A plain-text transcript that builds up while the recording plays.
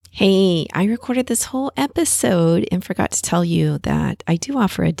Hey, I recorded this whole episode and forgot to tell you that I do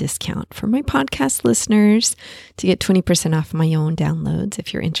offer a discount for my podcast listeners to get 20% off my own downloads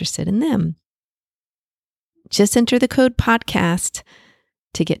if you're interested in them. Just enter the code podcast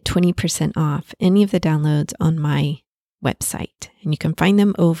to get 20% off any of the downloads on my website. And you can find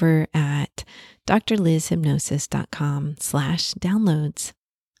them over at drlizhypnosis.com/downloads.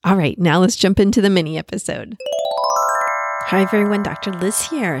 All right, now let's jump into the mini episode. Hi everyone, Dr. Liz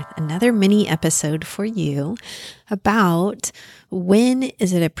here. Another mini episode for you about when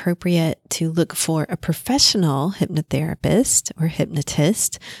is it appropriate to look for a professional hypnotherapist or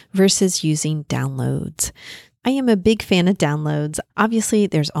hypnotist versus using downloads. I am a big fan of downloads. Obviously,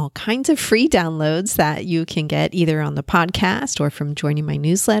 there's all kinds of free downloads that you can get either on the podcast or from joining my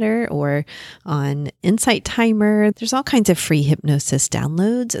newsletter or on Insight Timer. There's all kinds of free hypnosis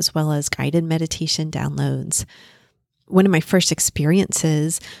downloads as well as guided meditation downloads. One of my first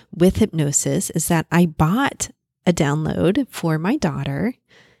experiences with hypnosis is that I bought a download for my daughter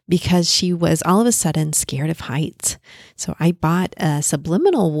because she was all of a sudden scared of heights. So I bought a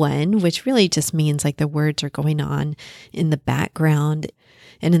subliminal one, which really just means like the words are going on in the background.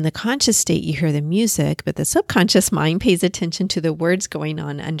 And in the conscious state, you hear the music, but the subconscious mind pays attention to the words going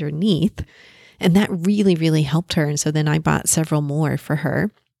on underneath. And that really, really helped her. And so then I bought several more for her.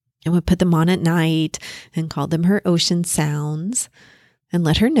 And would put them on at night and call them her ocean sounds and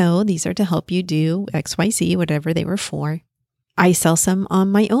let her know these are to help you do XYZ, whatever they were for. I sell some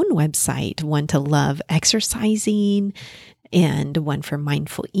on my own website, one to love exercising and one for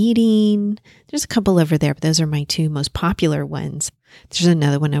mindful eating. There's a couple over there, but those are my two most popular ones. There's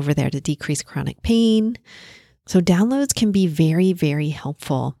another one over there to decrease chronic pain. So downloads can be very, very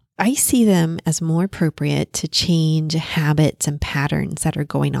helpful. I see them as more appropriate to change habits and patterns that are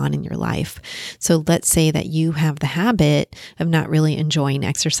going on in your life. So let's say that you have the habit of not really enjoying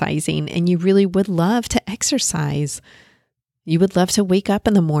exercising and you really would love to exercise. You would love to wake up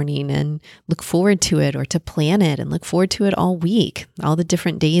in the morning and look forward to it or to plan it and look forward to it all week, all the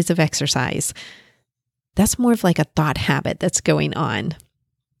different days of exercise. That's more of like a thought habit that's going on.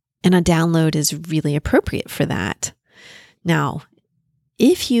 And a download is really appropriate for that. Now,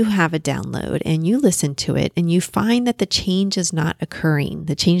 if you have a download and you listen to it and you find that the change is not occurring,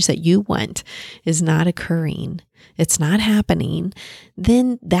 the change that you want is not occurring, it's not happening,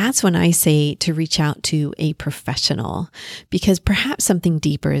 then that's when I say to reach out to a professional because perhaps something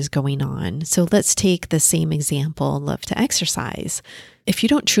deeper is going on. So let's take the same example, love to exercise. If you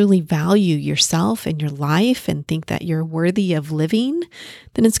don't truly value yourself and your life and think that you're worthy of living,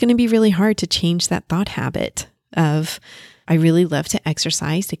 then it's going to be really hard to change that thought habit of I really love to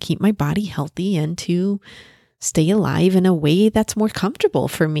exercise to keep my body healthy and to stay alive in a way that's more comfortable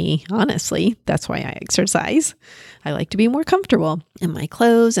for me. Honestly, that's why I exercise. I like to be more comfortable in my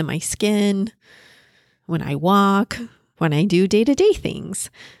clothes and my skin, when I walk, when I do day-to-day things.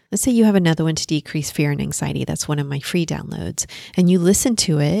 Let's say you have another one to decrease fear and anxiety. That's one of my free downloads. And you listen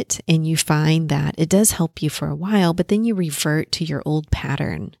to it and you find that it does help you for a while, but then you revert to your old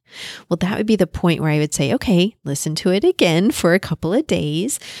pattern. Well, that would be the point where I would say, okay, listen to it again for a couple of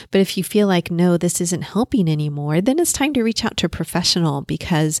days. But if you feel like, no, this isn't helping anymore, then it's time to reach out to a professional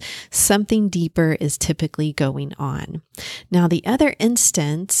because something deeper is typically going on. Now, the other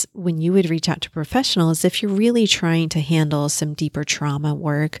instance when you would reach out to a professional is if you're really trying to handle some deeper trauma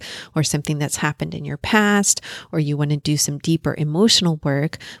work or something that's happened in your past, or you want to do some deeper emotional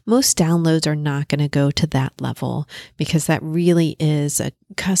work. Most downloads are not going to go to that level because that really is a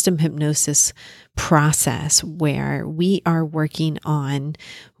custom hypnosis process where we are working on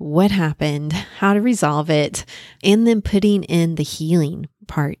what happened, how to resolve it, and then putting in the healing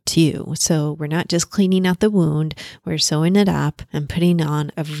part too. So we're not just cleaning out the wound, we're sewing it up and putting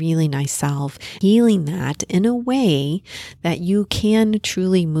on a really nice salve, healing that in a way that you can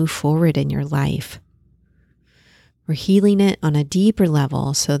truly move forward in your life. We're healing it on a deeper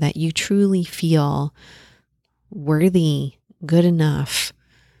level so that you truly feel worthy, good enough.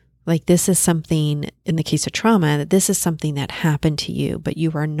 Like this is something, in the case of trauma, that this is something that happened to you, but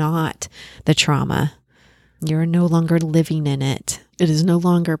you are not the trauma. You're no longer living in it. It is no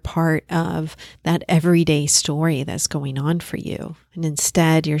longer part of that everyday story that's going on for you. And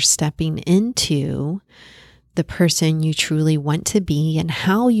instead, you're stepping into the person you truly want to be and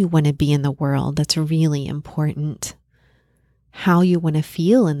how you want to be in the world. That's really important. How you want to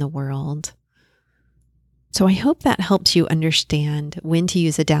feel in the world. So I hope that helps you understand when to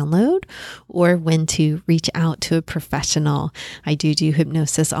use a download or when to reach out to a professional. I do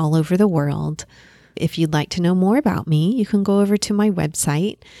hypnosis all over the world. if you'd like to know more about me, you can go over to my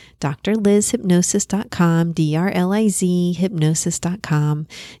website, drlizhypnosis.com, DRLIZ hypnosis.com,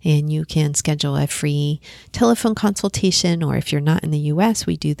 and you can schedule a free telephone consultation, or if you're not in the US,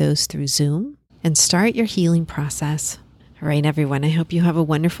 we do those through Zoom, and start your healing process. All right, everyone, I hope you have a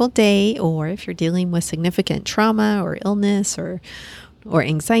wonderful day, or if you're dealing with significant trauma or illness or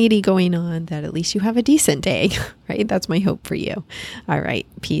anxiety going on, that at least you have a decent day, right? That's my hope for you. All right,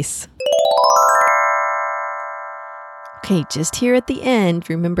 peace. Okay, just here at the end,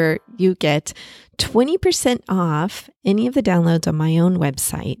 remember you get 20% off any of the downloads on my own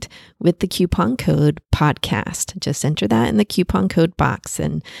website with the coupon code podcast. Just enter that in the coupon code box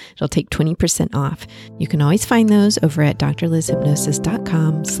and it'll take 20% off. You can always find those over at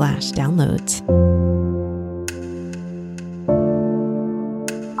drlizhypnosis.com/downloads.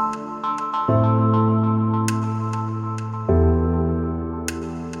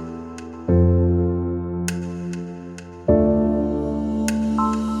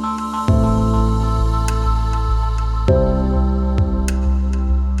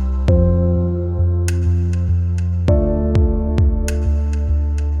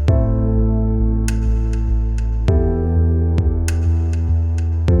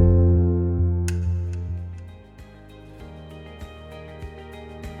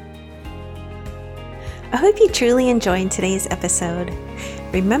 I hope you truly enjoyed today's episode.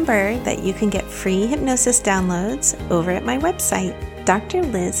 Remember that you can get free hypnosis downloads over at my website,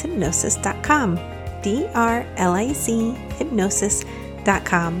 drlizhypnosis.com, DRLIZ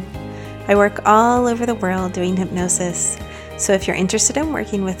hypnosis.com. I work all over the world doing hypnosis. So if you're interested in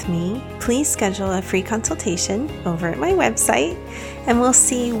working with me, please schedule a free consultation over at my website, and we'll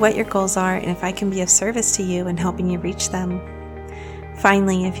see what your goals are and if I can be of service to you in helping you reach them.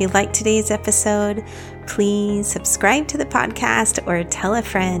 Finally, if you liked today's episode, please subscribe to the podcast or tell a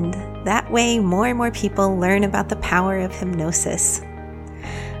friend. That way, more and more people learn about the power of hypnosis.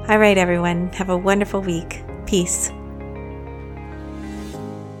 All right, everyone, have a wonderful week. Peace.